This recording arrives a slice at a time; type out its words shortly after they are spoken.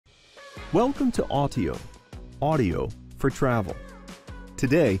Welcome to Autio, audio for travel.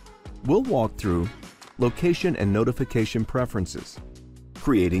 Today, we'll walk through location and notification preferences,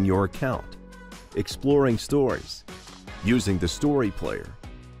 creating your account, exploring stories, using the story player,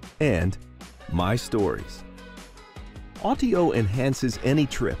 and My Stories. Autio enhances any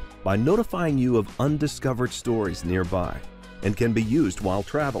trip by notifying you of undiscovered stories nearby and can be used while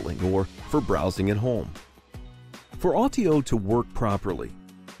traveling or for browsing at home. For Autio to work properly,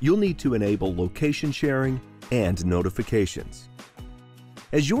 you'll need to enable location sharing and notifications.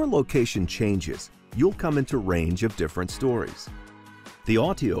 As your location changes, you'll come into range of different stories. The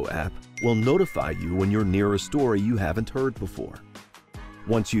Autio app will notify you when you're near a story you haven't heard before.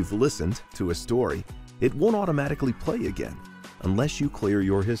 Once you've listened to a story, it won't automatically play again unless you clear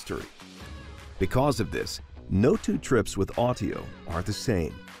your history. Because of this, no two trips with Autio are the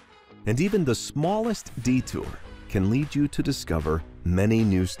same, and even the smallest detour can lead you to discover many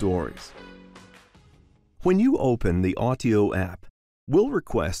new stories. When you open the Autio app, we'll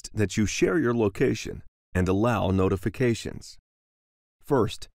request that you share your location and allow notifications.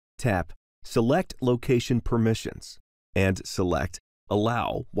 First, tap Select Location Permissions and select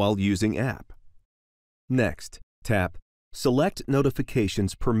Allow while using app. Next, tap Select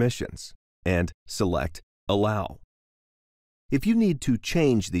Notifications Permissions and select Allow. If you need to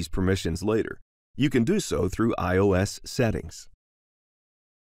change these permissions later, you can do so through iOS settings.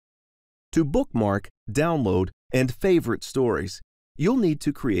 To bookmark, download, and favorite stories, you'll need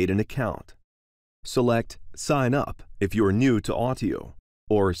to create an account. Select Sign Up if you're new to Autio,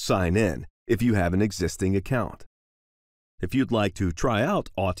 or Sign In if you have an existing account. If you'd like to try out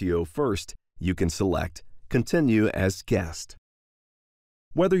Autio first, you can select Continue as Guest.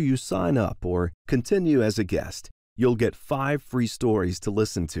 Whether you sign up or continue as a guest, you'll get 5 free stories to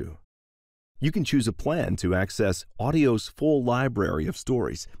listen to. You can choose a plan to access Autio's full library of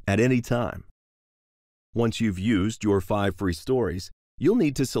stories at any time. Once you've used your 5 free stories, you'll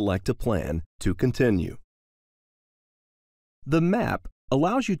need to select a plan to continue. The map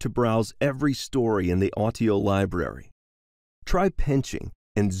allows you to browse every story in the Autio library. Try pinching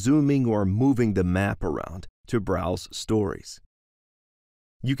and zooming or moving the map around to browse stories.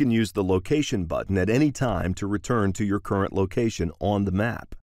 You can use the location button at any time to return to your current location on the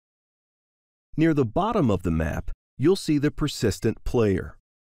map. Near the bottom of the map, you'll see the persistent player.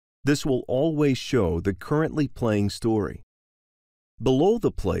 This will always show the currently playing story. Below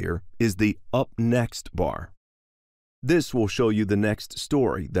the player is the Up Next bar. This will show you the next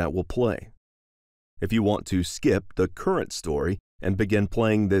story that will play. If you want to skip the current story and begin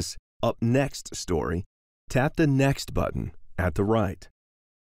playing this Up Next story, tap the Next button at the right.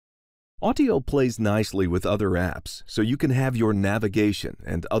 Autio plays nicely with other apps, so you can have your navigation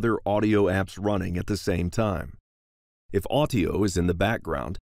and other audio apps running at the same time. If Autio is in the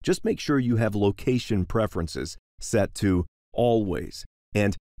background, just make sure you have location preferences set to Always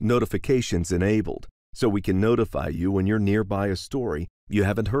and notifications enabled, so we can notify you when you're nearby a story you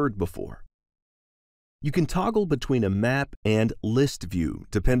haven't heard before. You can toggle between a map and list view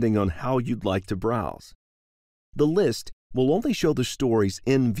depending on how you'd like to browse. The list will only show the stories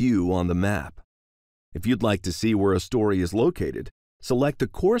in view on the map. If you'd like to see where a story is located, select the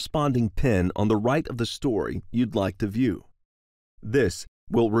corresponding pin on the right of the story you'd like to view. This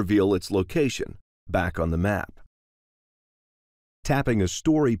will reveal its location back on the map. Tapping a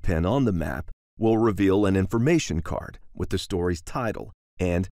story pin on the map will reveal an information card with the story's title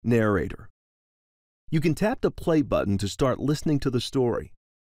and narrator. You can tap the play button to start listening to the story.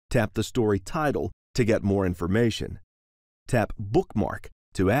 Tap the story title to get more information. Tap Bookmark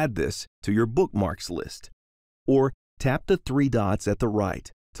to add this to your bookmarks list. Or tap the 3 dots at the right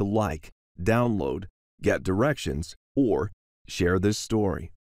to like, download, get directions, or share this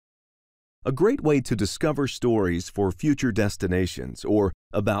story. A great way to discover stories for future destinations or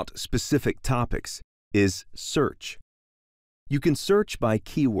about specific topics is search. You can search by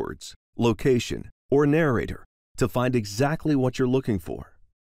keywords, location, or narrator to find exactly what you're looking for.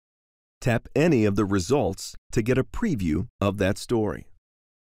 Tap any of the results to get a preview of that story.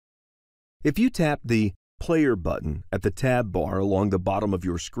 If you tap the Player button at the tab bar along the bottom of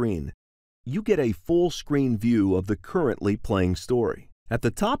your screen, you get a full screen view of the currently playing story. At the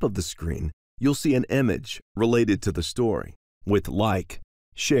top of the screen, you'll see an image related to the story with like,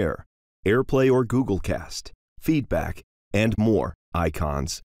 share, AirPlay or Google Cast, feedback, and more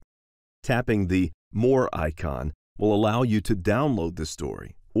icons. Tapping the More icon will allow you to download the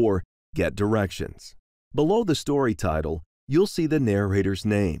story or get directions. Below the story title, you'll see the narrator's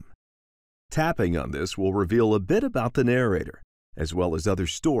name. Tapping on this will reveal a bit about the narrator, as well as other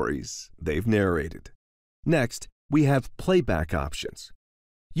stories they've narrated. Next, we have playback options.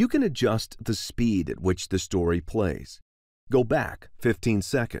 You can adjust the speed at which the story plays. Go back 15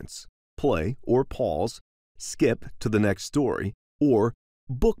 seconds, play or pause, skip to the next story, or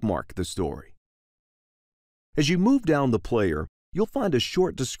bookmark the story. As you move down the player, you'll find a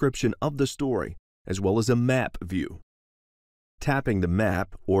short description of the story, as well as a map view. Tapping the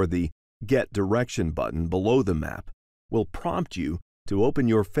map or the Get Direction button below the map will prompt you to open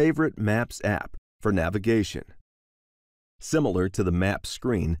your favorite Maps app for navigation. Similar to the map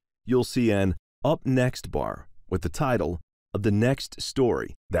screen, you'll see an Up Next bar with the title of the next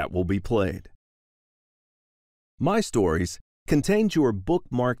story that will be played. My Stories contains your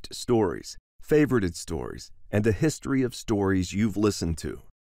bookmarked stories, favorited stories, and a history of stories you've listened to.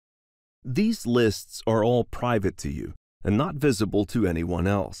 These lists are all private to you and not visible to anyone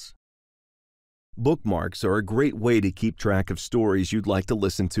else. Bookmarks are a great way to keep track of stories you'd like to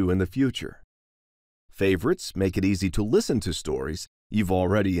listen to in the future. Favorites make it easy to listen to stories you've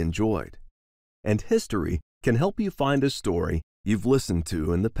already enjoyed. And history can help you find a story you've listened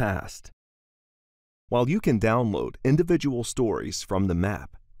to in the past. While you can download individual stories from the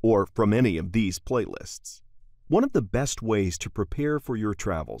map or from any of these playlists, one of the best ways to prepare for your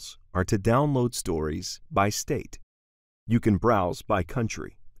travels are to download stories by state. You can browse by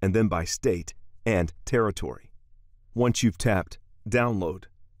country and then by state and territory. Once you've tapped Download,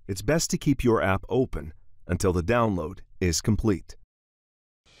 it's best to keep your app open until the download is complete.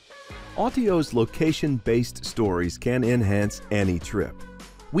 Autio's location-based stories can enhance any trip.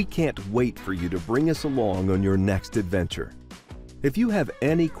 We can't wait for you to bring us along on your next adventure. If you have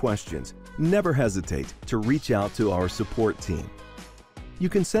any questions, never hesitate to reach out to our support team. You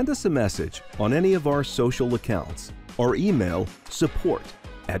can send us a message on any of our social accounts or email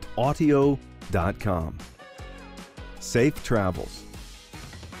support@autio.com. Safe travels.